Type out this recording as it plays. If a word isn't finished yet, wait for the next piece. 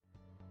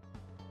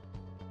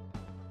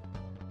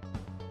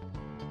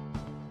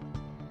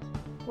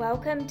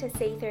Welcome to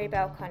See Through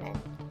Belconnen.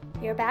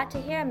 You're about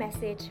to hear a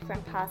message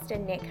from Pastor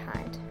Nick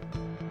Hind.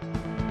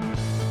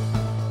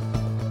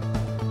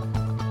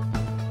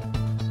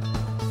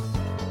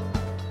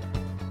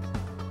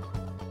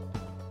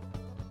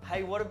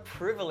 Hey, what a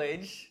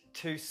privilege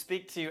to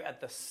speak to you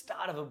at the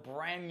start of a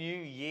brand new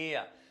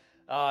year.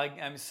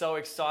 I'm so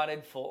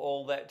excited for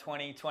all that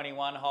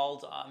 2021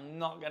 holds. I'm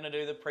not going to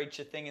do the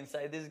preacher thing and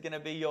say this is going to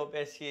be your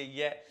best year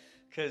yet,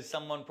 because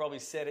someone probably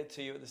said it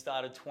to you at the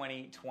start of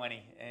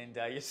 2020 and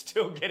you're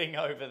still getting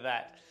over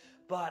that.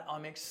 But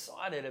I'm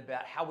excited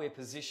about how we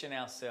position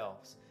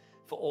ourselves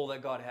for all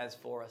that God has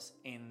for us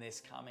in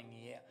this coming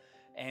year.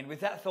 And with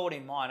that thought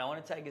in mind, I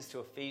want to take us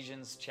to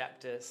Ephesians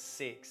chapter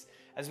 6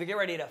 as we get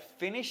ready to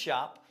finish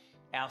up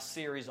our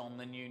series on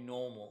the new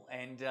normal.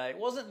 And it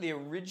wasn't the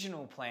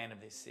original plan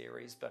of this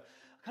series, but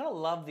I kind of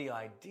love the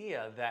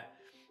idea that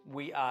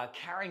we are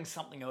carrying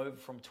something over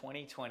from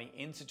 2020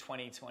 into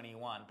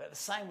 2021, but the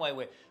same way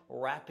we're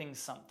wrapping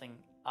something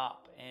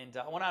up. And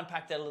I want to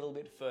unpack that a little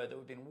bit further.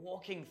 We've been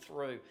walking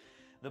through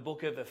the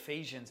book of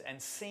Ephesians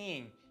and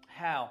seeing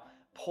how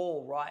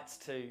Paul writes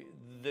to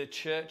the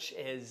church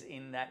as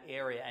in that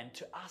area and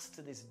to us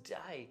to this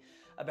day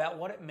about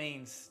what it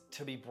means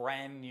to be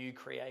brand new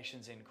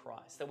creations in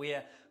Christ, that we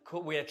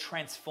are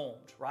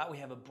transformed, right? We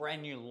have a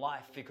brand new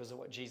life because of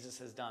what Jesus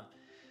has done.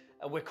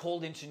 We're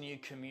called into new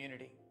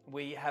community.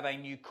 We have a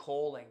new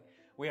calling.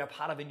 We are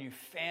part of a new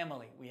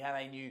family. We have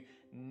a new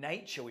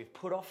nature. We've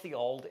put off the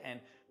old and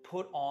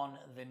put on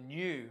the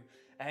new.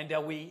 And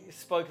we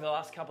spoke the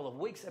last couple of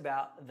weeks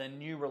about the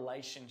new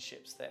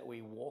relationships that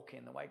we walk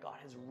in, the way God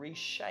has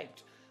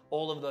reshaped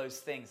all of those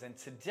things. And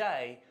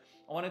today,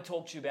 I want to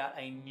talk to you about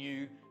a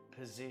new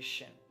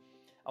position.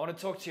 I want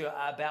to talk to you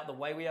about the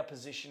way we are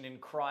positioned in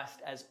Christ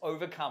as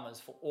overcomers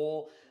for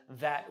all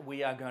that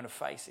we are going to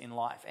face in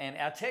life. And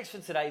our text for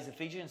today is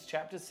Ephesians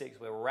chapter 6.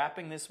 We're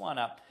wrapping this one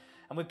up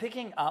and we're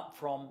picking up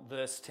from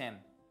verse 10.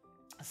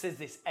 It says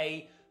this,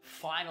 a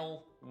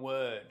final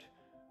word.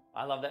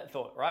 I love that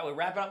thought, right? We're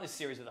wrapping up this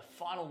series with a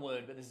final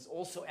word, but this is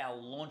also our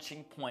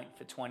launching point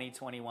for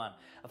 2021.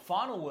 A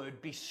final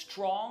word, be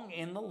strong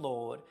in the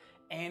Lord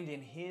and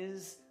in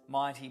His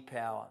mighty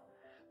power.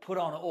 Put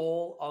on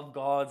all of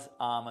God's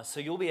armor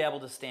so you'll be able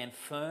to stand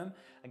firm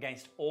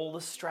against all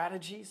the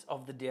strategies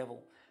of the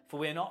devil. For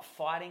we're not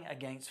fighting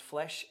against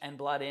flesh and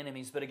blood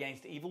enemies, but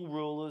against evil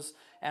rulers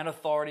and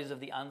authorities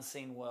of the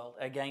unseen world,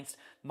 against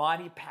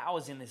mighty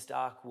powers in this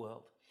dark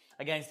world,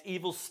 against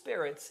evil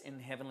spirits in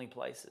heavenly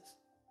places.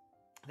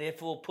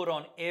 Therefore, put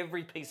on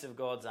every piece of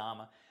God's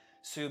armor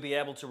so you'll be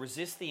able to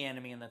resist the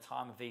enemy in the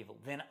time of evil.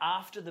 Then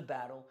after the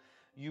battle,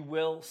 you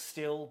will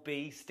still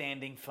be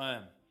standing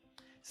firm.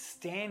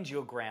 Stand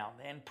your ground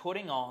and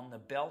putting on the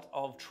belt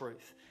of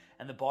truth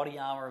and the body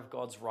armor of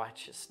God's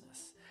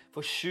righteousness.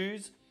 For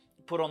shoes,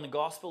 put on the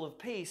gospel of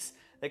peace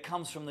that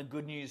comes from the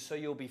good news so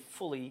you'll be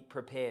fully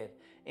prepared.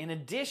 In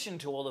addition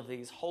to all of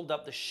these, hold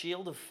up the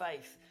shield of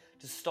faith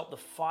to stop the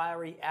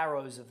fiery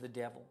arrows of the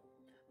devil.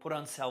 Put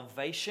on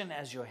salvation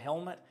as your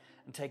helmet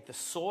and take the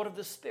sword of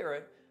the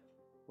Spirit,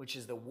 which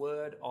is the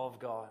word of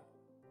God.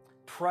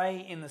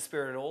 Pray in the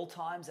Spirit at all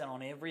times and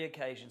on every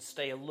occasion.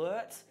 Stay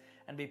alert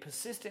and be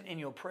persistent in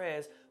your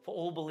prayers for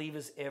all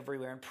believers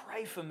everywhere. And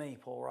pray for me,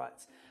 Paul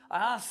writes. I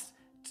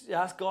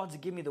asked God to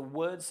give me the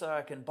words so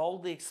I can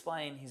boldly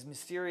explain His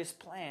mysterious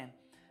plan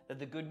that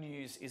the good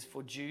news is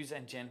for Jews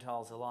and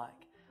Gentiles alike.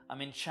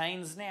 I'm in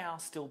chains now,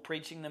 still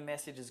preaching the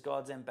message as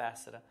God's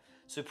ambassador.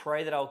 So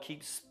pray that I'll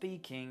keep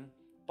speaking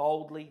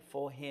boldly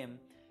for Him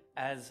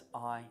as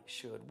I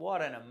should.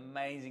 What an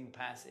amazing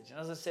passage. And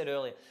as I said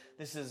earlier,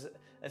 this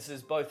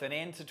is both an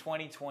end to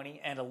 2020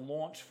 and a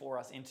launch for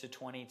us into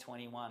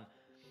 2021.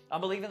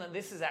 I'm believing that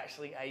this is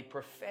actually a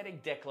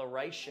prophetic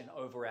declaration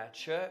over our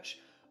church,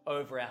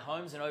 over our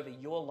homes, and over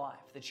your life,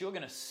 that you're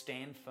going to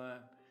stand firm,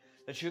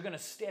 that you're going to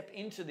step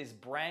into this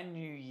brand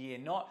new year,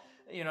 not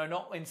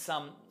in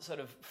some sort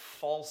of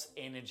false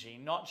energy,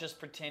 not just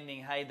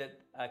pretending, hey, that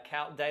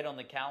a date on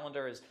the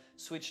calendar is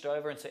switched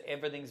over and so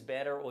everything's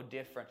better or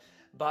different,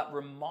 but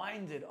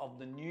reminded of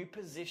the new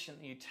position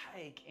that you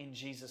take in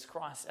Jesus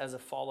Christ as a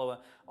follower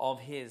of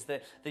His,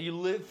 that you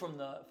live from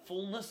the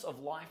fullness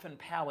of life and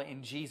power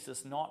in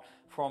Jesus, not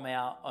from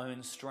our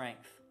own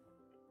strength.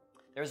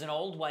 There is an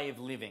old way of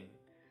living,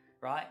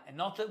 right? And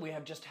not that we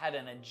have just had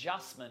an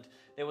adjustment.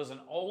 There was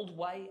an old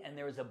way and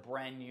there is a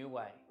brand new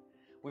way.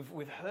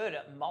 We've heard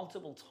it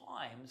multiple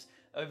times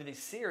over this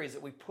series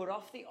that we put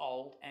off the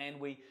old and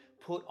we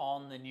put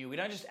on the new. We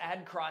don't just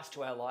add Christ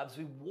to our lives,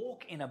 we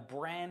walk in a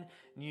brand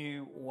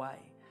new way.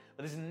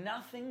 But there's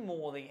nothing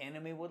more the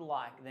enemy would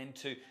like than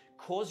to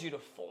cause you to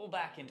fall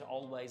back into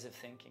old ways of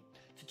thinking,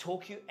 to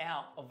talk you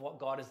out of what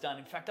God has done.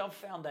 In fact, I've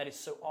found that is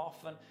so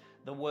often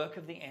the work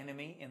of the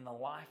enemy in the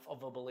life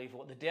of a believer.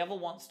 What the devil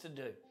wants to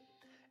do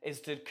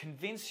is to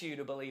convince you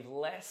to believe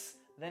less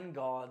than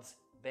God's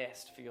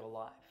best for your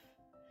life.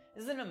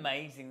 Isn't it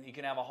amazing that you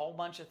can have a whole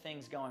bunch of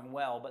things going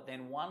well, but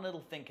then one little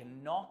thing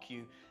can knock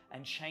you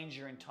and change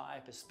your entire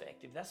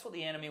perspective? That's what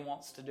the enemy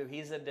wants to do.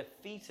 He's a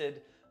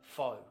defeated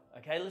foe.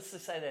 Okay, let's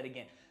just say that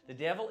again. The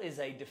devil is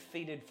a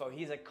defeated foe.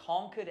 He's a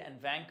conquered and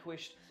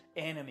vanquished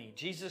enemy.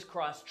 Jesus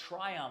Christ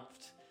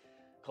triumphed,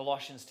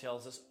 Colossians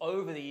tells us,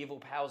 over the evil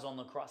powers on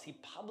the cross. He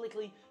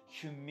publicly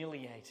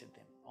humiliated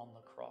them on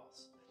the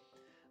cross.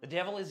 The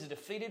devil is a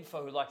defeated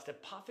foe who likes to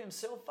puff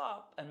himself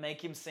up and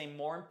make him seem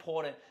more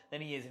important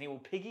than he is. And he will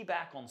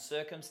piggyback on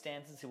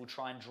circumstances. He will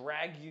try and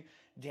drag you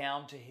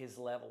down to his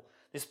level.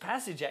 This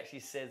passage actually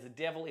says the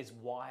devil is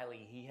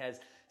wily. He has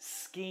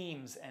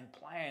schemes and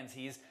plans.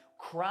 He is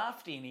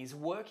crafty and he's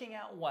working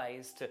out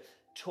ways to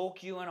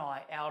talk you and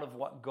I out of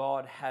what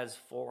God has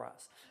for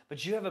us.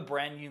 But you have a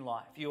brand new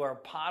life. You are a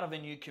part of a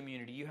new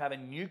community. You have a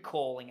new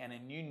calling and a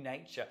new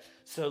nature.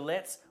 So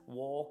let's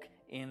walk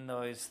in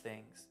those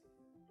things.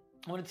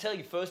 I want to tell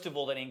you, first of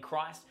all, that in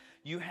Christ,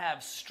 you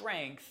have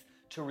strength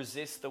to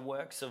resist the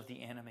works of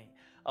the enemy.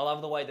 I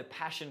love the way the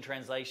Passion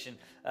Translation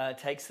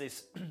takes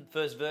this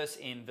first verse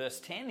in verse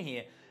 10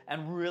 here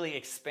and really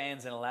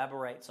expands and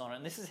elaborates on it.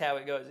 And this is how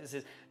it goes. It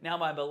says, "Now,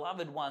 my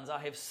beloved ones, I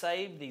have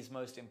saved these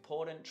most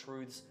important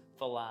truths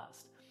for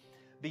last.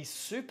 Be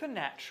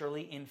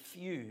supernaturally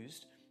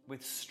infused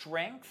with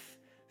strength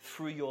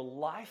through your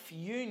life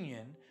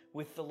union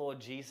with the Lord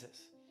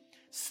Jesus.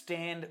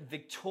 Stand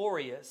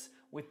victorious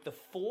with the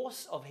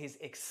force of his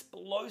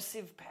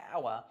explosive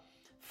power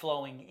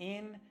flowing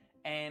in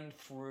and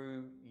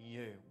through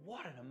you."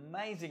 What an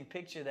amazing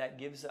picture that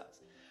gives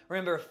us.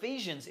 Remember,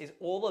 Ephesians is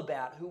all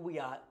about who we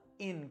are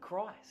in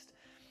Christ.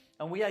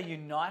 And we are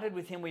united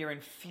with him. We are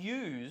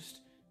infused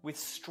with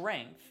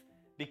strength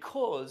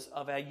because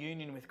of our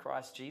union with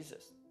Christ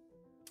Jesus.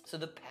 So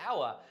the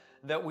power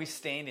that we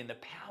stand in, the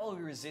power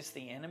we resist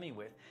the enemy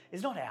with,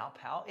 is not our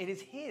power, it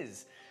is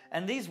his.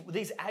 And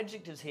these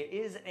adjectives here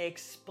is an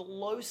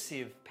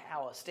explosive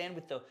power. Stand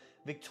with the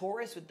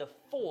victorious with the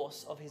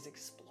force of his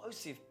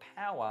explosive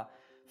power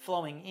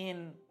flowing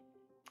in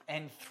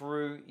and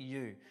through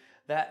you.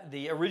 That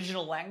the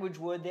original language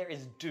word there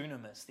is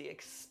dunamis, the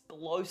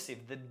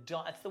explosive,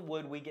 that's the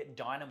word we get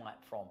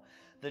dynamite from.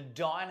 The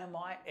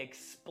dynamite,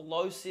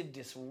 explosive,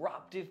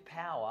 disruptive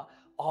power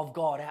of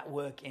God at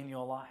work in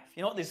your life.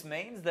 You know what this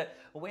means? That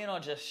we're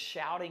not just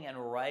shouting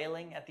and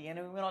railing at the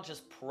enemy. We're not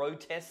just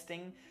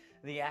protesting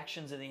the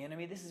actions of the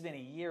enemy. This has been a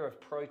year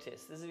of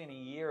protest. This has been a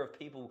year of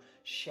people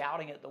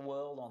shouting at the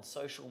world on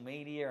social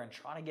media and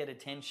trying to get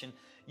attention.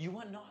 You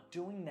are not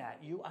doing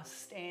that. You are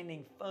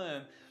standing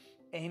firm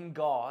in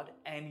God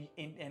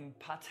and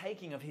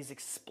partaking of his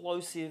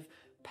explosive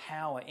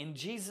power. In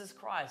Jesus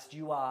Christ,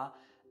 you are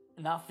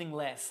nothing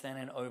less than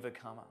an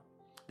overcomer.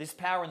 This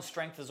power and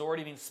strength has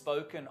already been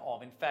spoken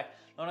of. In fact,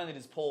 not only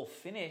does Paul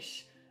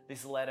finish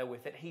this letter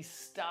with it, he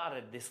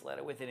started this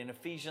letter with it. In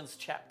Ephesians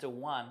chapter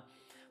 1,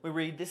 we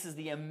read, "This is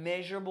the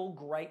immeasurable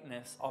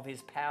greatness of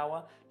his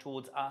power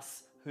towards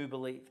us who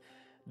believe.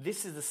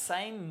 This is the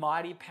same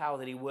mighty power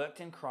that he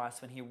worked in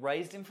Christ when he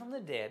raised him from the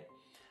dead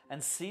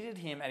and seated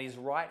him at his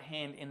right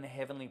hand in the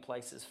heavenly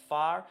places,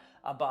 far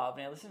above,"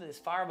 now listen to this,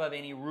 "far above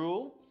any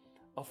rule,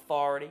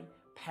 authority,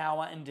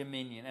 power, and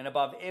dominion, and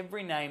above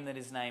every name that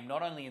is named,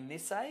 not only in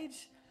this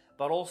age,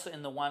 but also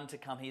in the one to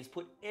come. He has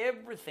put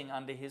everything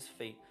under his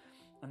feet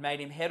and made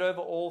him head over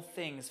all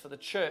things for the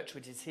church,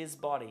 which is his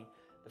body,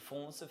 the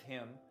fullness of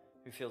him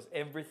who fills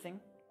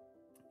everything,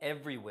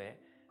 everywhere,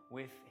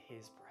 with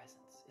his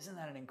presence." Isn't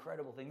that an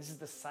incredible thing? This is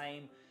the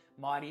same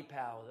mighty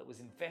power that was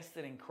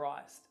invested in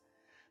Christ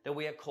that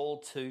we are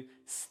called to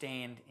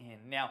stand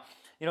in. Now,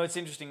 you know, it's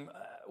interesting.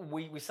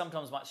 We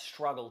sometimes might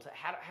struggle to,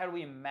 how do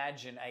we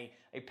imagine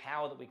a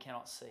power that we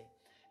cannot see?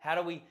 How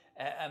do we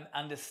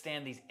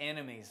understand these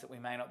enemies that we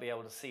may not be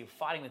able to see,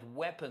 fighting with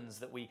weapons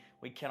that we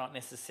cannot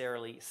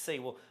necessarily see?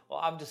 Well,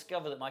 I've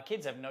discovered that my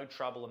kids have no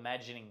trouble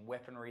imagining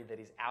weaponry that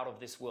is out of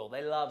this world.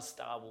 They love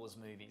Star Wars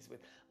movies with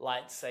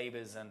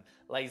lightsabers and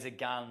laser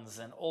guns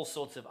and all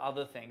sorts of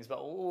other things,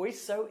 but we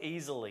so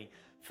easily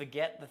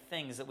forget the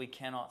things that we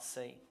cannot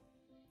see.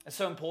 It's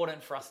so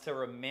important for us to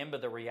remember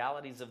the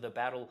realities of the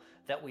battle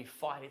that we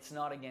fight. It's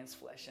not against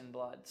flesh and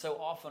blood.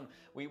 So often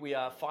we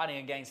are fighting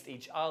against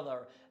each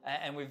other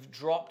and we've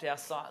dropped our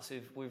sights.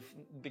 We've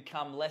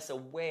become less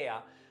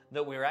aware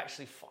that we're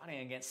actually fighting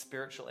against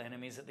spiritual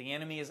enemies, that the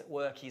enemy is at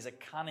work. He's a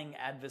cunning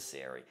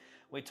adversary.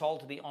 We're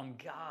told to be on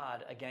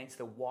guard against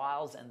the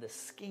wiles and the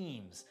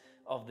schemes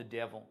of the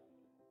devil.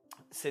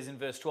 It says in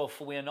verse 12,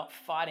 "For we are not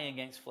fighting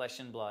against flesh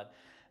and blood,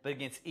 but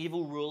against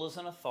evil rulers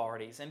and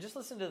authorities." And just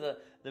listen to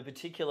the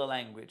particular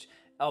language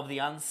of the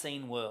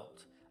unseen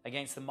world,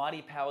 against the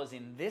mighty powers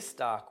in this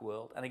dark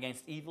world, and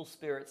against evil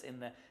spirits in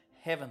the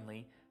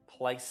heavenly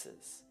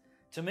places.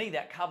 To me,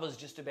 that covers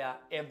just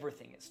about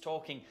everything. It's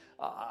talking,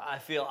 I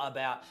feel,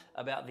 about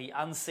the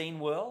unseen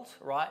world,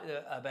 right?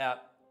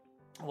 About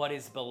what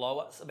is below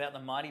us, about the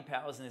mighty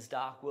powers in this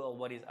dark world,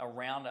 what is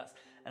around us,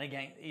 and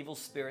again, evil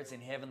spirits in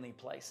heavenly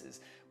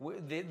places.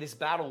 This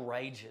battle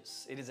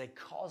rages. It is a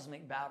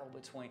cosmic battle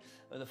between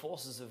the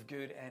forces of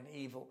good and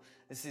evil.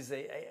 This is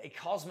a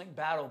cosmic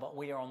battle, but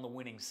we are on the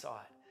winning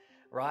side.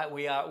 right?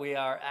 We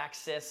are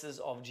accessors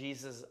of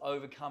Jesus'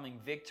 overcoming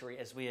victory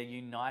as we are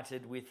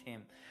united with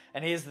him.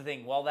 And here's the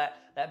thing, while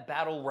that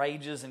battle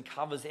rages and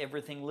covers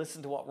everything,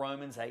 listen to what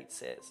Romans 8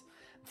 says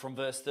from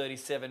verse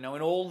 37. Now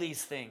in all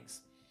these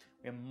things,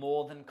 we are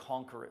more than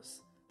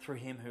conquerors through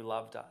him who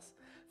loved us.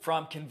 For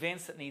I'm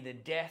convinced that neither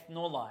death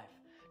nor life,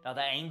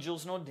 neither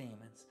angels nor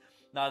demons,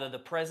 neither the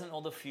present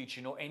or the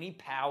future, nor any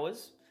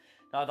powers,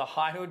 neither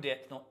height or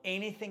depth, nor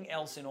anything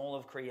else in all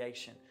of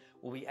creation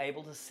will be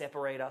able to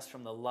separate us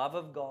from the love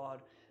of God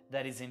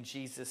that is in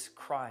Jesus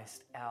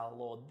Christ our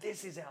Lord.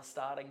 This is our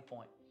starting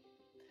point,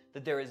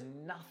 that there is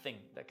nothing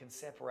that can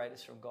separate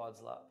us from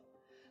God's love.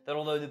 That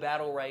although the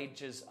battle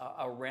rages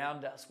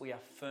around us, we are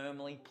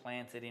firmly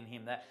planted in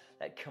him.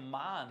 That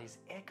command is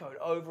echoed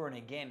over and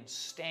again,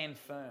 stand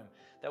firm.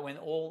 That when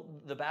all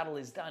the battle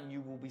is done,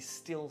 you will be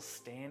still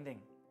standing.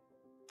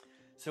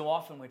 So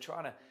often we're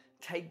trying to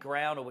take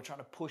ground or we're trying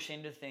to push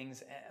into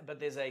things, but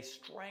there's a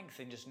strength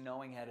in just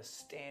knowing how to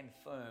stand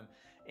firm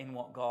in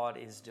what God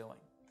is doing.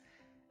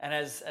 And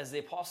as the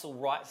apostle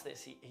writes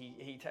this,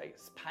 he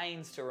takes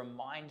pains to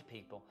remind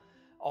people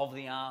of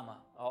the armor,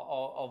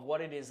 of what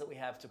it is that we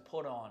have to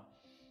put on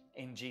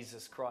in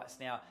Jesus Christ.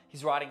 Now,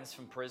 he's writing this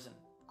from prison.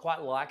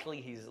 Quite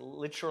likely, he's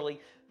literally,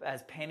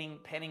 as penning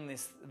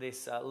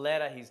this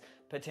letter, he's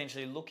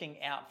potentially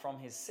looking out from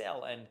his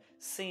cell and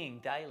seeing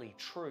daily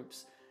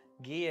troops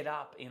geared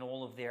up in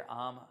all of their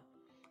armor.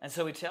 And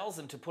so he tells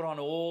them to put on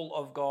all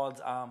of God's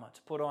armor,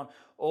 to put on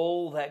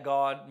all that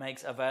God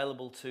makes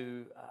available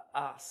to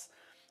us,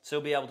 so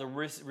we'll be able to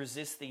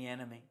resist the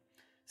enemy.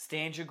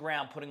 Stand your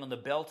ground, putting on the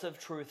belt of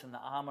truth and the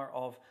armor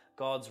of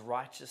God's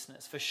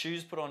righteousness. For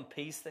shoes, put on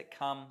peace that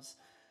comes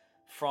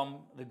from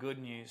the good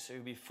news, so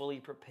you'll be fully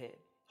prepared.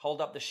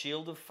 Hold up the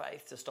shield of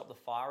faith to stop the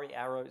fiery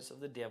arrows of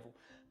the devil.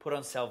 Put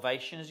on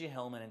salvation as your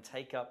helmet and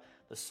take up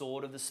the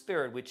sword of the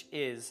Spirit, which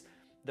is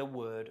the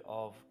word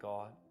of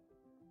God.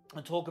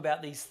 I'll talk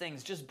about these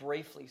things just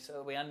briefly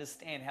so we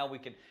understand how we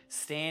can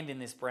stand in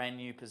this brand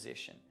new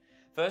position.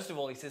 First of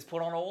all, he says,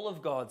 put on all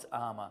of God's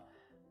armor.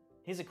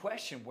 Here's a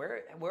question.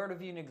 Where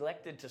have you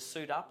neglected to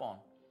suit up on?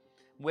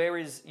 Where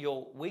is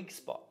your weak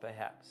spot,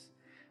 perhaps?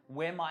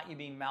 Where might you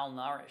be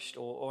malnourished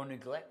or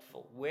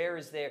neglectful? Where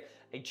is there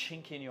a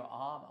chink in your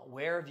armor?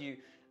 Where have you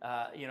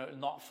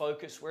not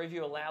focused? Where have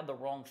you allowed the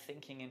wrong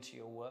thinking into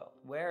your world?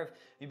 Where have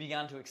you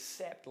begun to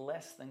accept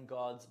less than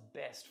God's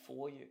best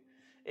for you?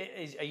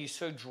 Are you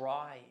so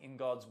dry in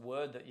God's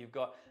word that you've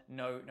got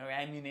no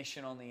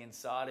ammunition on the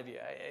inside of you?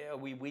 Are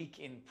we weak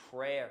in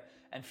prayer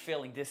and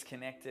feeling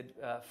disconnected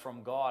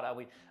from God?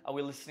 Are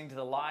we listening to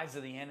the lies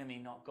of the enemy,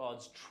 not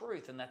God's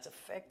truth? And that's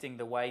affecting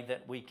the way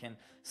that we can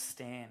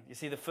stand. You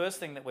see, the first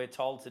thing that we're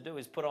told to do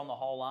is put on the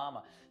whole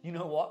armor. You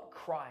know what?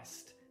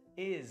 Christ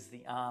is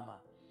the armor.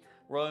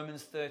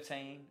 Romans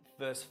 13,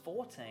 verse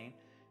 14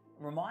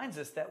 reminds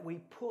us that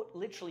we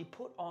literally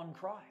put on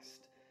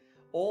Christ.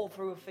 All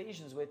through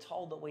Ephesians, we're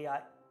told that we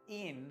are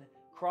in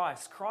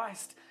Christ.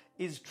 Christ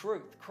is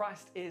truth.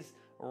 Christ is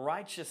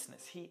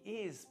righteousness. He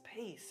is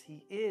peace.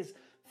 He is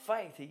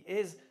faith. He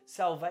is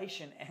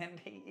salvation. And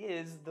he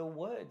is the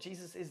Word.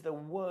 Jesus is the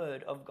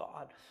Word of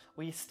God.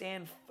 We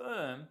stand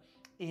firm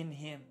in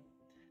him.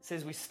 It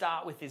says we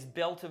start with this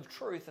belt of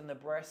truth and the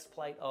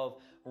breastplate of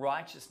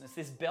righteousness.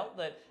 This belt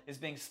that is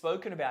being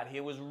spoken about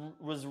here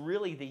was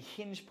really the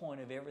hinge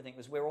point of everything. It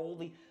was where all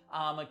the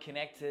armor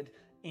connected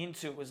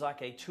into. It was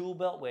like a tool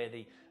belt where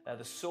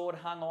the sword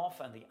hung off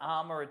and the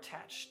armor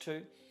attached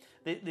to.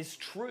 This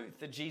truth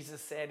that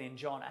Jesus said in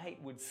John 8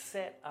 would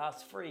set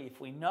us free if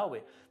we know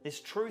it.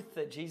 This truth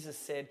that Jesus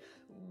said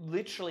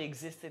literally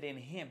existed in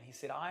him. He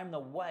said, I am the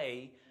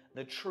way,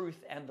 the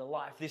truth, and the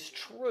life. This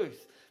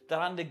truth that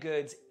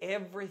undergirds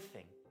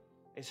everything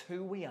is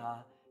who we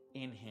are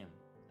in him.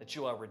 That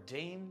you are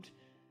redeemed,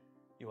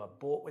 you are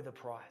bought with a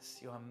price,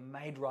 you are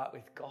made right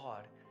with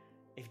God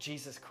if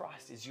Jesus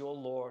Christ is your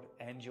Lord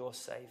and your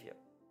Savior.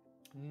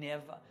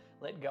 Never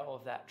let go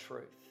of that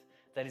truth.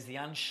 That is the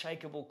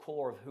unshakable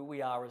core of who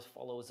we are as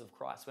followers of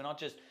Christ. We're not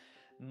just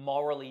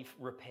morally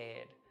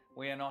repaired.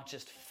 We are not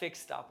just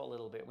fixed up a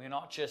little bit. We're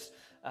not just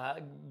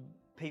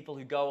people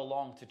who go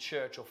along to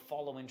church or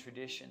follow in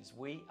traditions.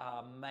 We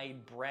are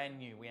made brand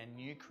new. We are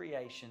new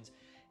creations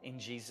in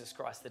Jesus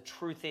Christ. The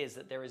truth is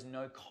that there is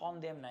no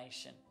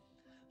condemnation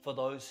for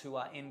those who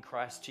are in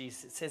Christ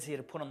Jesus. It says here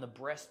to put on the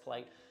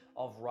breastplate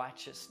of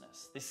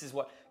righteousness. This is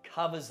what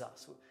covers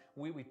us.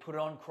 We put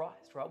on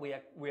Christ, right?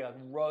 We are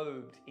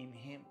robed in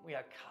him. We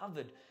are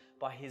covered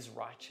by his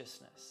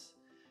righteousness.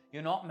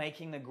 You're not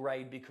making the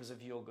grade because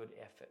of your good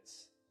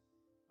efforts.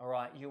 All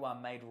right? You are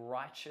made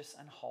righteous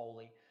and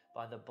holy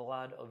by the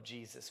blood of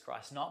Jesus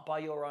Christ, not by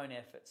your own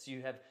efforts.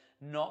 You have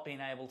not been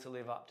able to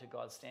live up to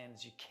God's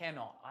standards. You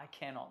cannot. I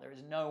cannot. There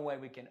is no way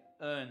we can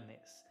earn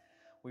this.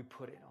 We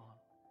put it on.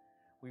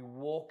 We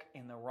walk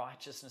in the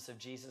righteousness of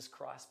Jesus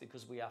Christ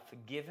because we are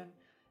forgiven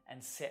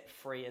and set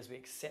free as we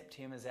accept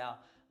him as our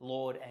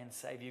Lord and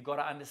Savior. You've got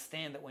to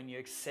understand that when you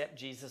accept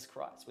Jesus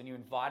Christ, when you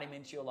invite him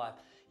into your life,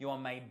 you are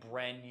made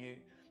brand new.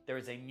 There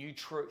is a new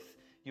truth.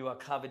 You are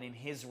covered in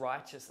his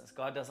righteousness.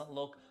 God doesn't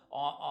look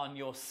on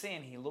your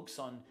sin. He looks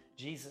on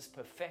Jesus'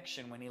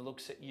 perfection when he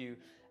looks at you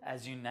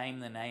as you name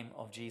the name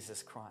of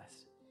Jesus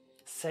Christ.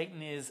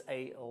 Satan is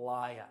a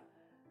liar,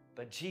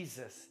 but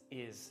Jesus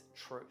is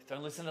truth.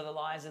 Don't listen to the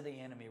lies of the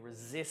enemy.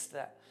 Resist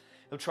that.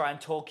 He'll try and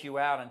talk you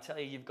out and tell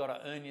you you've got to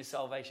earn your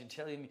salvation,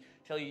 tell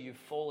you you've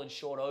fallen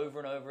short over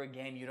and over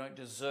again. You don't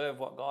deserve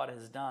what God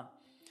has done.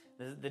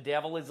 The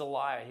devil is a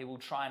liar. He will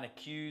try and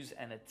accuse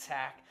and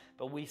attack,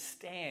 but we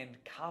stand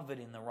covered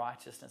in the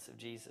righteousness of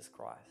Jesus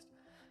Christ,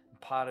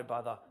 imparted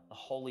by the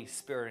Holy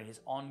Spirit and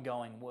his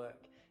ongoing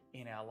work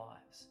in our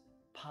lives.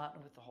 Partner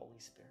with the Holy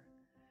Spirit.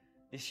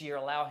 This year,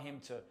 allow him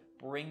to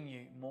bring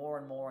you more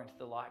and more into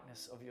the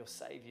likeness of your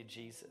Savior,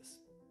 Jesus.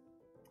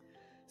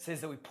 It says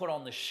that we put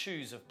on the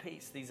shoes of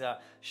peace. These are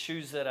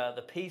shoes that are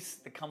the peace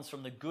that comes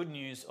from the good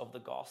news of the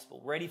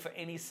gospel, ready for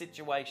any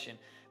situation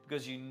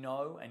because you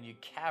know and you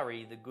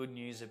carry the good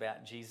news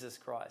about Jesus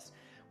Christ,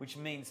 which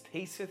means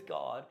peace with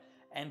God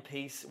and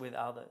peace with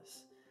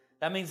others.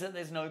 That means that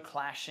there's no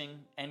clashing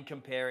and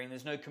comparing.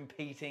 There's no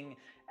competing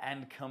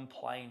and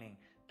complaining.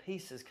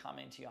 Peace has come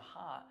into your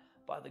heart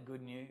by the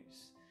good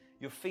news.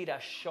 Your feet are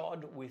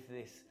shod with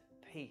this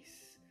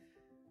peace.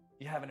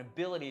 You have an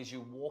ability as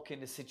you walk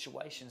into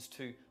situations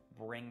to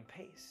bring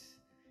peace.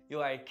 You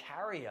are a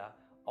carrier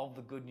of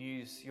the good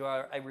news. You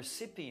are a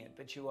recipient,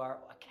 but you are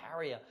a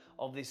carrier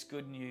of this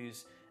good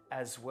news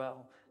as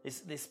well.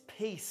 This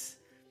peace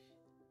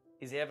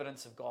is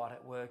evidence of God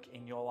at work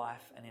in your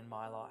life and in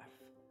my life.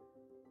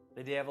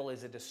 The devil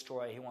is a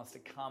destroyer. He wants to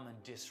come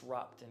and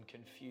disrupt and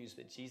confuse,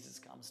 but Jesus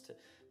comes to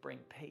bring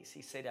peace.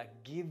 He said, I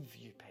give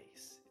you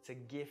peace. It's a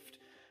gift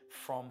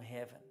from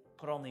heaven.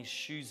 Put on these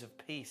shoes of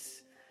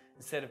peace.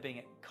 Instead of being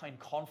in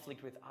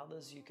conflict with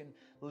others, you can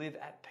live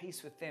at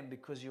peace with them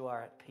because you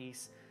are at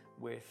peace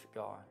with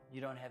God. You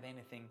don't have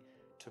anything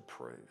to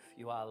prove.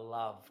 You are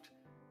loved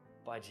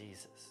by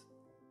Jesus.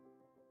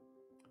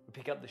 We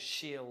pick up the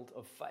shield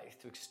of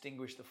faith to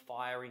extinguish the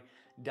fiery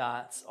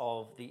darts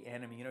of the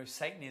enemy. You know,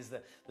 Satan is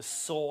the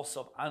source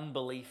of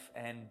unbelief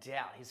and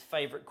doubt. His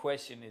favorite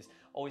question is,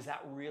 is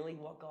that really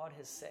what God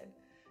has said?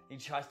 He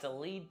tries to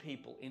lead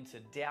people into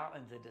doubt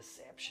and the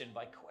deception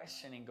by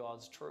questioning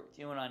God's truth.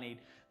 You and I need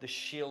the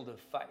shield of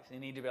faith. You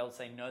need to be able to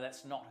say, no,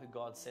 that's not who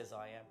God says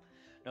I am.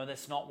 No,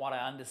 that's not what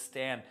I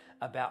understand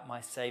about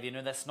my Savior.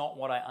 No, that's not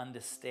what I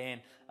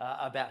understand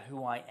about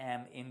who I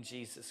am in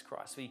Jesus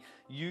Christ. We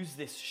use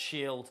this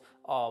shield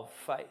of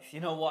faith.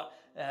 You know what?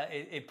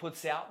 It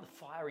puts out the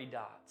fiery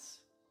darts.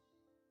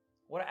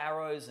 What are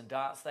arrows and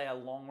darts? They are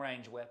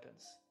long-range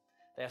weapons.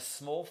 They are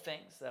small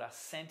things that are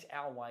sent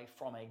our way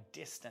from a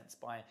distance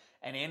by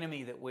an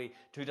enemy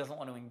who doesn't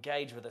want to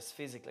engage with us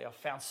physically. I've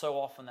found so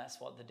often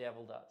that's what the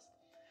devil does.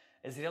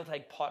 Is he'll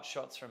take pot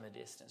shots from a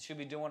distance. You'll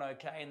be doing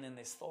okay, and then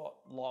this thought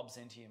lobs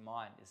into your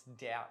mind. This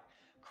doubt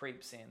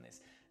creeps in. This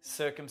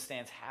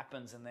circumstance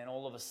happens, and then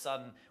all of a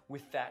sudden,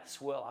 with that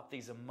swirl up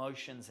these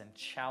emotions and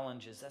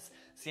challenges. That's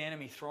the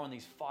enemy throwing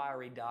these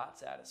fiery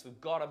darts at us.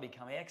 We've got to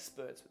become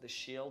experts with the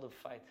shield of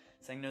faith,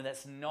 saying, no,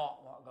 that's not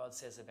what God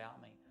says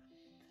about me.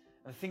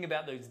 And the thing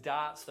about those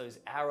darts, those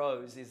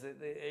arrows, is that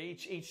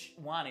each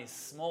one is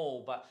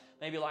small, but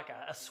maybe like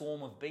a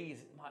swarm of bees.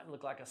 It might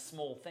look like a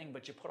small thing,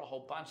 but you put a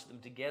whole bunch of them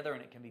together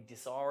and it can be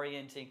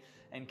disorienting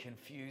and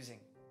confusing.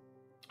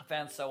 I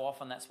found so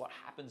often that's what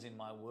happens in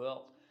my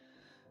world.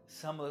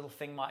 Some little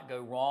thing might go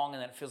wrong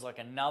and then it feels like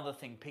another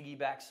thing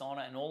piggybacks on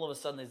it, and all of a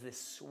sudden there's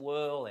this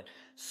swirl and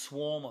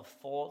swarm of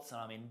thoughts, and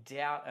I'm in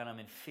doubt and I'm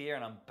in fear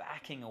and I'm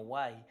backing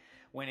away.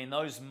 When in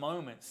those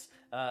moments,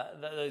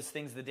 those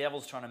things the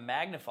devil's trying to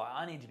magnify,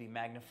 I need to be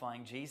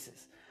magnifying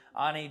Jesus.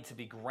 I need to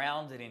be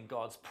grounded in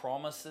God's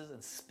promises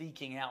and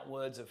speaking out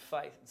words of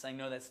faith and saying,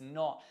 no, that's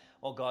not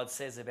what God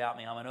says about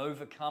me. I'm an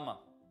overcomer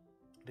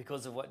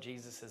because of what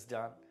Jesus has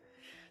done.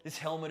 This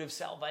helmet of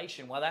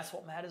salvation, well, that's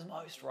what matters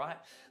most, right?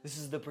 This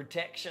is the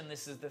protection.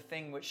 This is the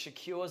thing which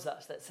secures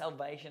us, that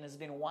salvation has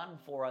been won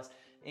for us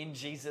in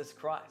Jesus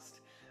Christ.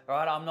 All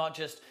right, I'm not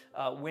just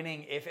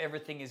winning if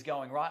everything is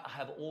going right. I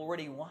have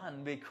already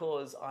won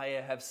because I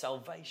have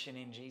salvation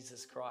in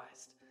Jesus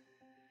Christ.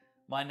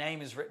 My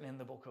name is written in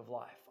the book of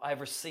life. I have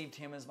received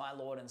him as my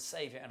Lord and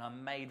Savior, and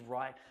I'm made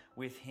right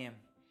with him.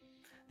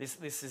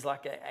 This is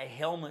like a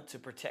helmet to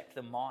protect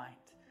the mind.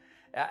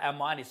 Our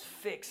mind is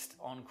fixed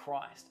on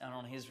Christ and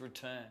on his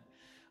return,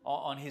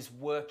 on his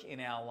work in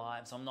our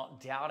lives. I'm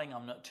not doubting.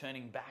 I'm not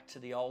turning back to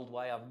the old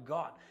way. I've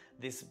got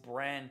this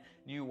brand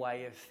new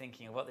way of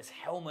thinking. I've got this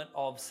helmet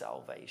of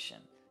salvation.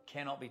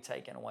 Cannot be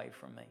taken away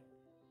from me.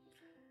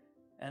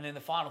 And then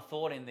the final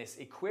thought in this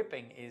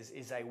equipping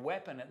is a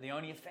weapon, the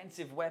only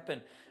offensive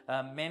weapon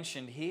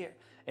mentioned here.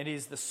 It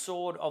is the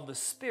sword of the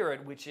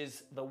Spirit, which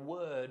is the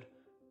word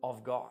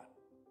of God.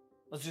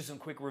 Let's do some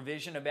quick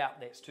revision about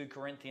this. 2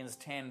 Corinthians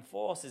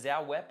 10:4 says,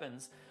 our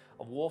weapons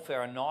of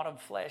warfare are not of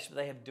flesh, but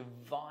they have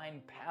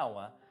divine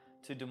power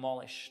to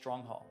demolish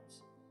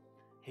strongholds.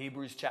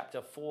 Hebrews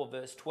chapter 4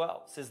 verse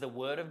 12 says, the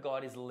word of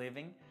God is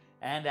living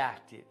and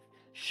active,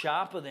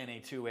 sharper than a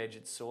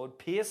two-edged sword,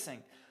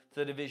 piercing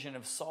to the division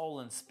of soul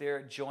and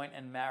spirit, joint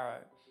and marrow,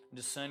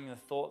 discerning the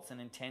thoughts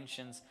and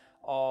intentions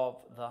of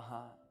the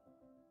heart.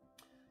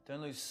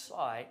 Don't lose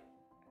sight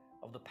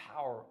of the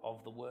power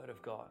of the Word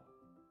of God.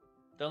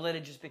 Don't let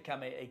it just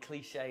become a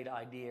cliched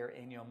idea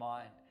in your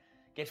mind.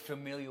 Get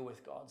familiar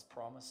with God's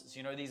promises.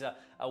 You know, these are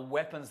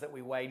weapons that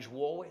we wage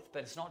war with,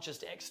 but it's not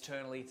just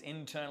externally, it's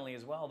internally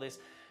as well. This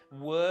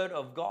Word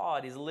of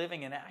God is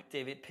living and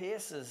active. It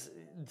pierces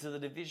to the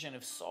division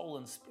of soul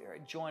and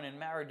spirit, joint and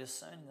marrow,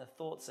 discerning the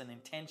thoughts and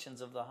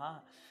intentions of the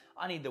heart.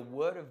 I need the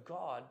Word of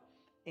God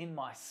in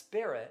my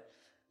spirit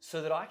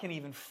so that I can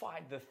even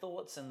fight the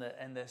thoughts and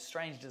the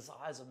strange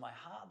desires of my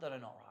heart that are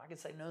not right. I can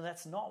say, no,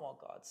 that's not what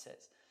God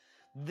says.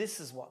 This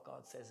is what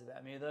God says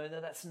about me. Though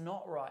that's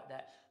not right,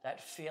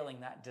 that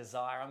feeling, that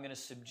desire. I'm going to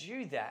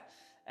subdue that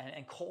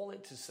and call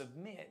it to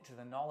submit to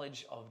the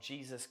knowledge of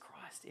Jesus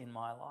Christ in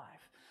my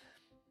life.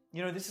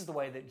 You know, this is the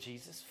way that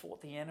Jesus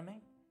fought the enemy.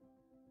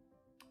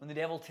 When the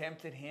devil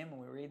tempted him,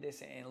 and we read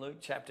this in Luke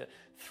chapter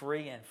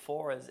 3 and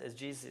 4, as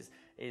Jesus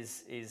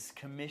is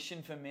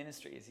commissioned for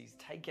ministry, as he's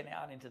taken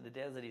out into the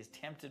desert, he's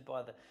tempted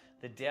by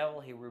the devil,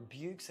 he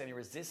rebukes and he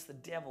resists the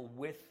devil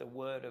with the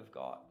Word of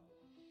God.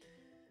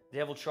 The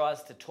devil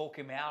tries to talk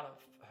him out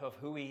of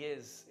who he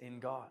is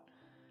in God.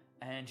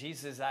 And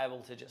Jesus is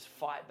able to just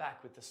fight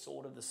back with the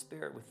sword of the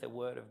Spirit, with the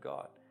Word of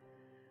God.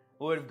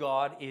 The Word of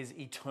God is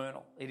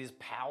eternal. It is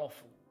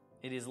powerful.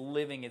 It is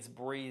living, it's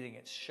breathing,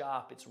 it's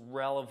sharp, it's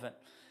relevant.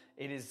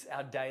 It is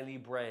our daily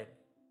bread.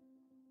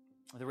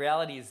 The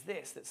reality is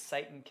this, that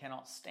Satan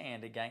cannot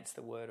stand against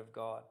the Word of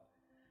God.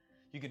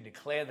 You can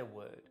declare the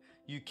Word.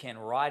 You can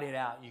write it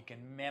out. You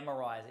can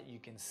memorize it. You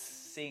can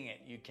sing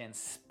it. You can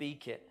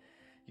speak it.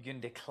 You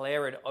can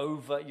declare it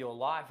over your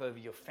life, over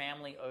your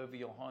family, over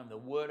your home. The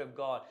Word of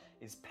God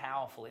is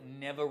powerful. It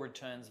never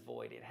returns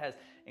void. It has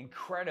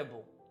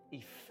incredible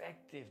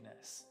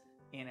effectiveness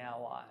in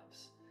our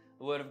lives.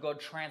 The Word of God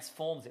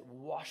transforms. It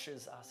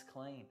washes us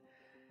clean.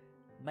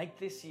 Make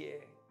this year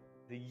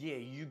the year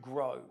you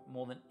grow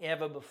more than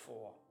ever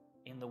before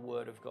in the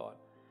Word of God.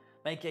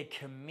 Make a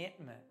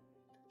commitment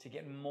to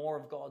get more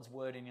of God's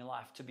Word in your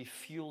life, to be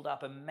fueled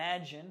up.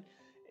 Imagine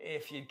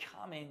if you'd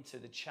come into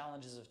the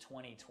challenges of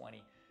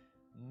 2020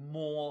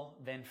 more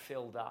than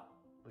filled up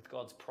with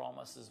God's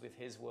promises, with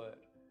His Word.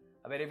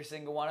 I bet every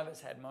single one of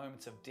us had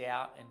moments of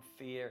doubt and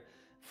fear,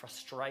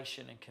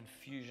 frustration and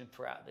confusion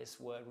throughout this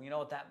word. Well, you know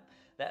what that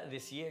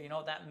this year, you know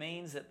what that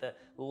means? That the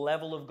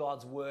level of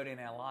God's Word in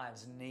our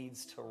lives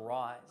needs to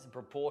rise in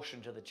proportion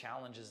to the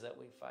challenges that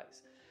we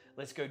face.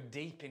 Let's go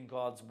deep in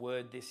God's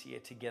Word this year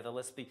together.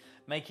 Let's be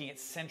making it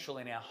central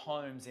in our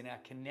homes, in our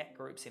connect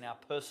groups, in our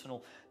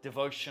personal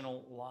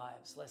devotional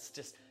lives. Let's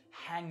just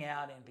hang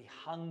out and be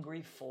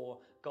hungry for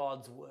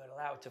God's Word.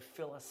 Allow it to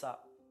fill us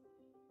up.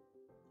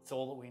 It's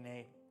all that we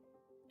need.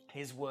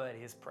 His Word,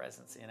 His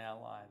presence in our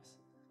lives.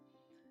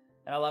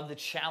 And I love the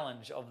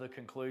challenge of the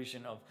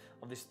conclusion of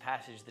this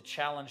passage, the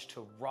challenge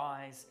to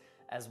rise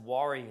as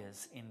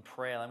warriors in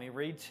prayer. Let me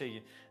read to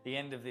you the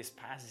end of this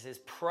passage. It says,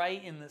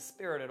 pray in the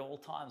Spirit at all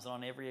times and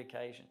on every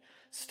occasion.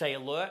 Stay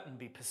alert and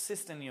be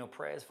persistent in your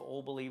prayers for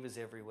all believers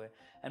everywhere.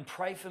 And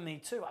pray for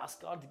me too.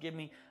 Ask God to give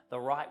me the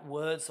right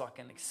words so I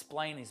can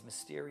explain His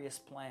mysterious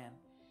plan.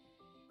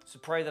 So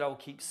pray that I will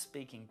keep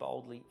speaking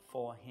boldly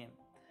for Him.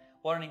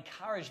 What an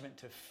encouragement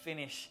to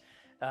finish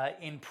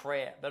in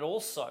prayer, but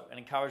also an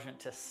encouragement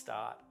to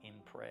start in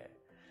prayer.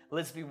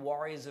 Let's be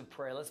warriors of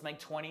prayer. Let's make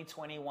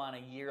 2021 a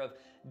year of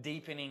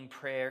deepening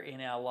prayer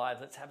in our lives.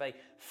 Let's have a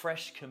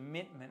fresh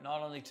commitment,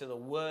 not only to the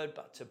Word,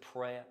 but to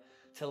prayer,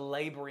 to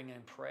laboring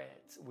in prayer,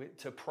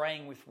 to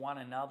praying with one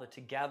another,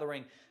 to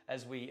gathering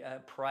as we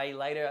pray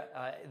later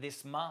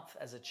this month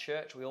as a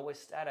church. We always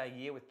start our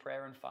year with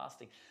prayer and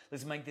fasting.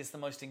 Let's make this the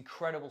most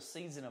incredible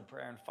season of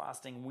prayer and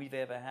fasting we've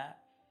ever had.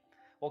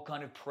 What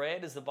kind of prayer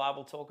does the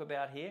Bible talk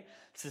about here? It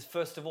says,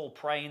 first of all,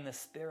 pray in the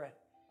Spirit.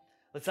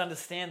 Let's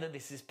understand that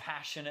this is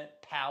passionate,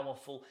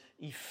 powerful,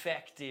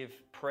 effective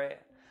prayer.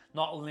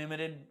 Not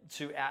limited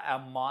to our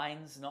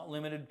minds, not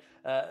limited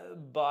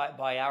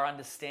by our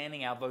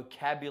understanding, our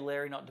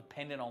vocabulary, not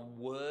dependent on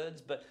words,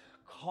 but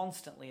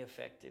constantly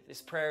effective.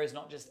 This prayer is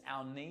not just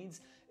our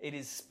needs, it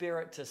is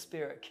spirit to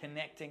spirit,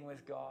 connecting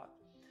with God.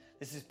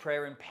 This is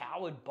prayer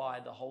empowered by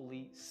the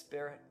Holy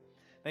Spirit.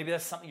 Maybe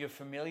that's something you're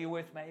familiar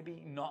with,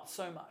 maybe not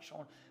so much.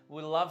 I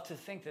would love to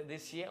think that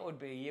this year would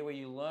be a year where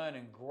you learn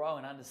and grow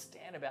and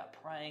understand about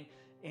praying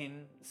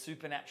in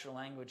supernatural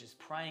languages,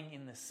 praying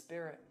in the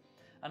Spirit,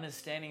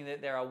 understanding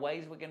that there are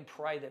ways we can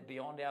pray that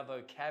beyond our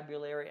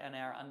vocabulary and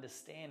our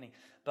understanding,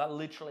 but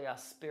literally our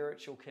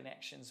spiritual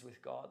connections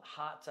with God,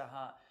 heart to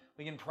heart.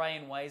 We can pray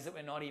in ways that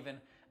we're not even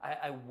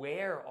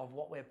aware of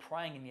what we're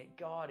praying, and yet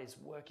God is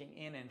working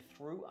in and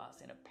through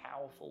us in a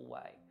powerful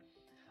way.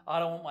 I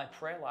don't want my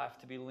prayer life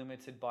to be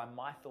limited by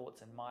my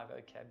thoughts and my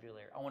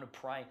vocabulary. I want to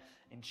pray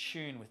in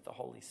tune with the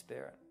Holy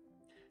Spirit.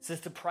 It says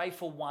to pray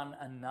for one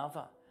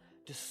another,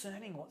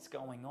 discerning what's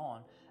going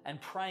on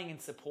and praying in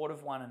support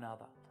of one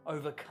another,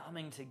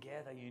 overcoming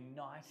together,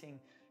 uniting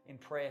in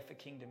prayer for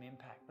kingdom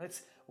impact.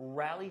 Let's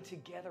rally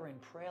together in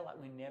prayer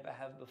like we never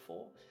have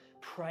before.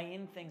 Pray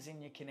in things in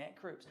your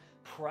connect groups.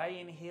 Pray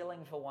in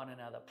healing for one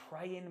another.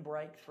 Pray in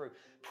breakthrough.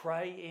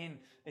 Pray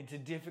into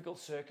difficult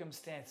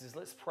circumstances.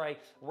 Let's pray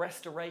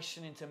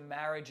restoration into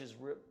marriages,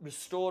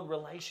 restored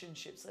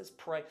relationships. Let's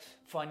pray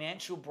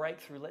financial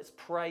breakthrough. Let's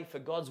pray for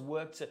God's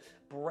work to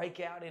break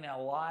out in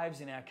our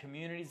lives, in our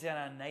communities, in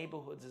our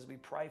neighborhoods as we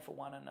pray for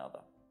one another.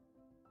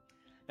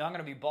 Now, I'm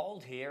going to be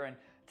bold here and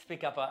to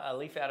pick up a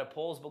leaf out of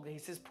Paul's book. He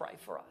says, pray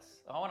for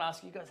us. I want to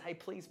ask you guys, hey,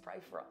 please pray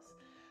for us.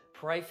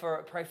 Pray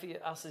for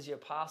us as your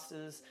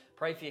pastors.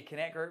 Pray for your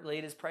connect group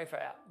leaders. Pray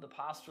for the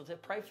pastoral team.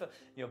 Pray for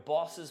your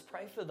bosses.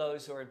 Pray for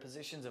those who are in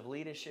positions of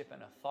leadership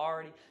and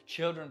authority.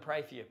 Children,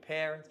 pray for your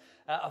parents.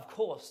 Of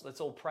course,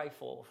 let's all pray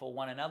for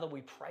one another.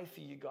 We pray for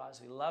you guys.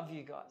 We love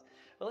you guys.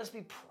 But let's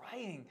be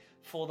praying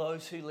for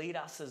those who lead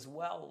us as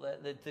well,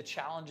 the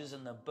challenges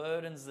and the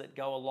burdens that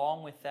go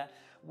along with that.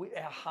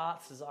 Our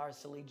heart's desire is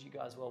to lead you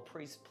guys well.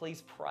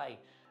 Please pray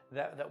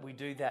that we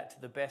do that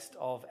to the best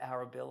of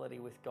our ability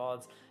with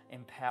God's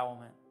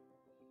empowerment.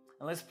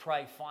 And let's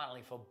pray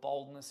finally for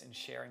boldness in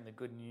sharing the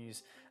good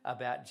news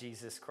about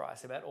Jesus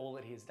Christ, about all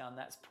that he has done.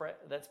 That's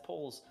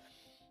Paul's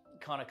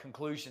kind of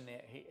conclusion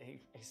there. He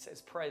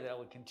says, pray that I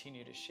would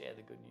continue to share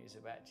the good news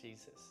about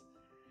Jesus.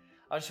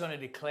 I just want to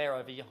declare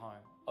over your home,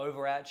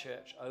 over our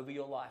church, over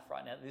your life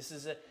right now, this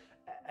is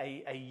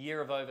a year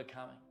of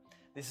overcoming.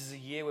 This is a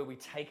year where we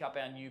take up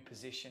our new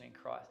position in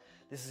Christ.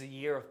 This is a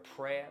year of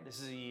prayer.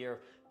 This is a year of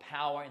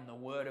power in the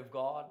Word of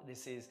God.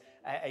 This is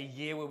a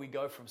year where we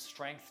go from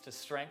strength to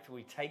strength.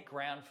 We take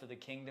ground for the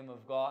kingdom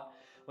of God.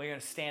 We're going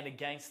to stand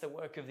against the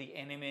work of the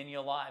enemy in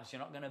your lives. You're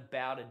not going to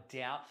bow to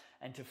doubt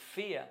and to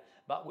fear,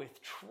 but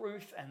with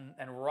truth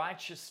and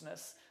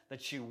righteousness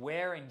that you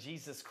wear in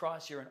Jesus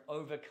Christ, you're an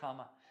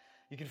overcomer.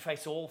 You can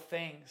face all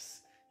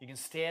things. You can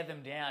stare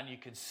them down. You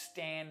can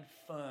stand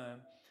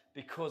firm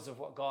because of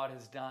what God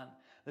has done.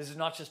 This is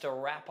not just a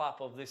wrap-up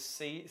of this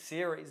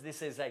series.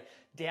 This is a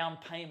down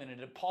payment, a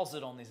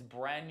deposit on this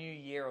brand new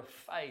year of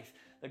faith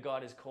that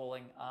God is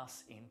calling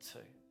us into.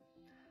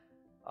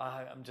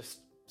 I'm just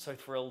so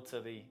thrilled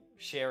to be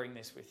sharing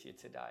this with you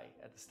today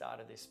at the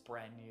start of this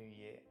brand new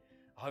year.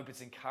 I hope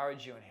it's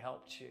encouraged you and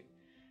helped you.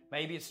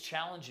 Maybe it's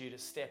challenged you to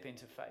step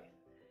into faith.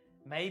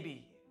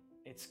 Maybe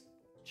it's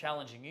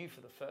challenging you for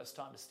the first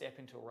time to step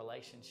into a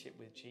relationship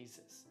with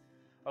Jesus.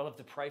 I'd love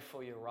to pray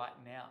for you right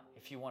now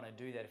if you want to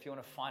do that. If you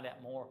want to find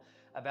out more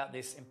about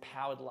this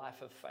empowered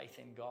life of faith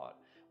in God,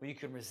 where you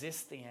can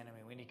resist the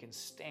enemy, when you can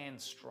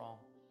stand strong.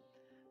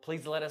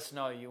 Please let us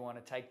know you want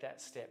to take that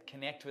step.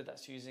 Connect with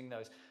us using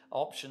those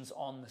options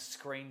on the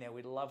screen there.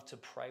 We'd love to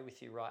pray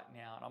with you right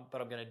now, but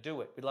I'm going to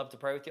do it. We'd love to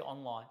pray with you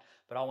online,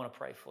 but I want to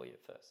pray for you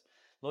first.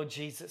 Lord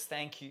Jesus,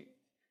 thank you.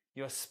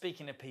 You're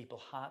speaking to people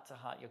heart to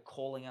heart. You're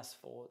calling us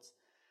forwards.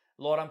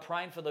 Lord, I'm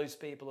praying for those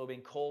people who have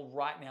been called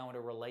right now into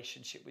a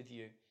relationship with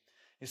you.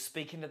 You're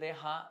speaking to their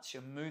hearts.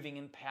 You're moving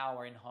in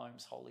power in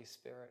homes, Holy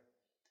Spirit.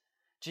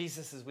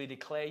 Jesus, as we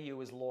declare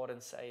you as Lord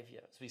and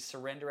Savior, as we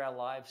surrender our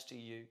lives to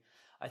you,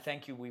 I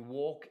thank you we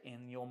walk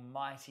in your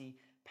mighty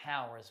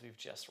power as we've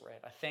just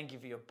read. I thank you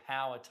for your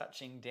power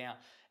touching down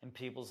in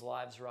people's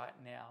lives right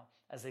now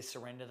as they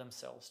surrender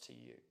themselves to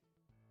you.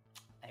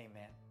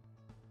 Amen.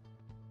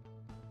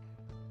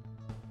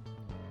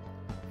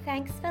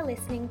 Thanks for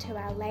listening to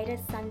our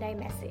latest Sunday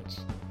message.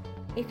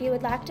 If you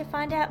would like to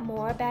find out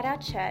more about our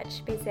church,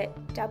 visit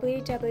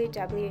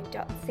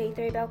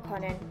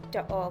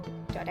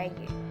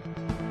www.c3belconnen.org.au.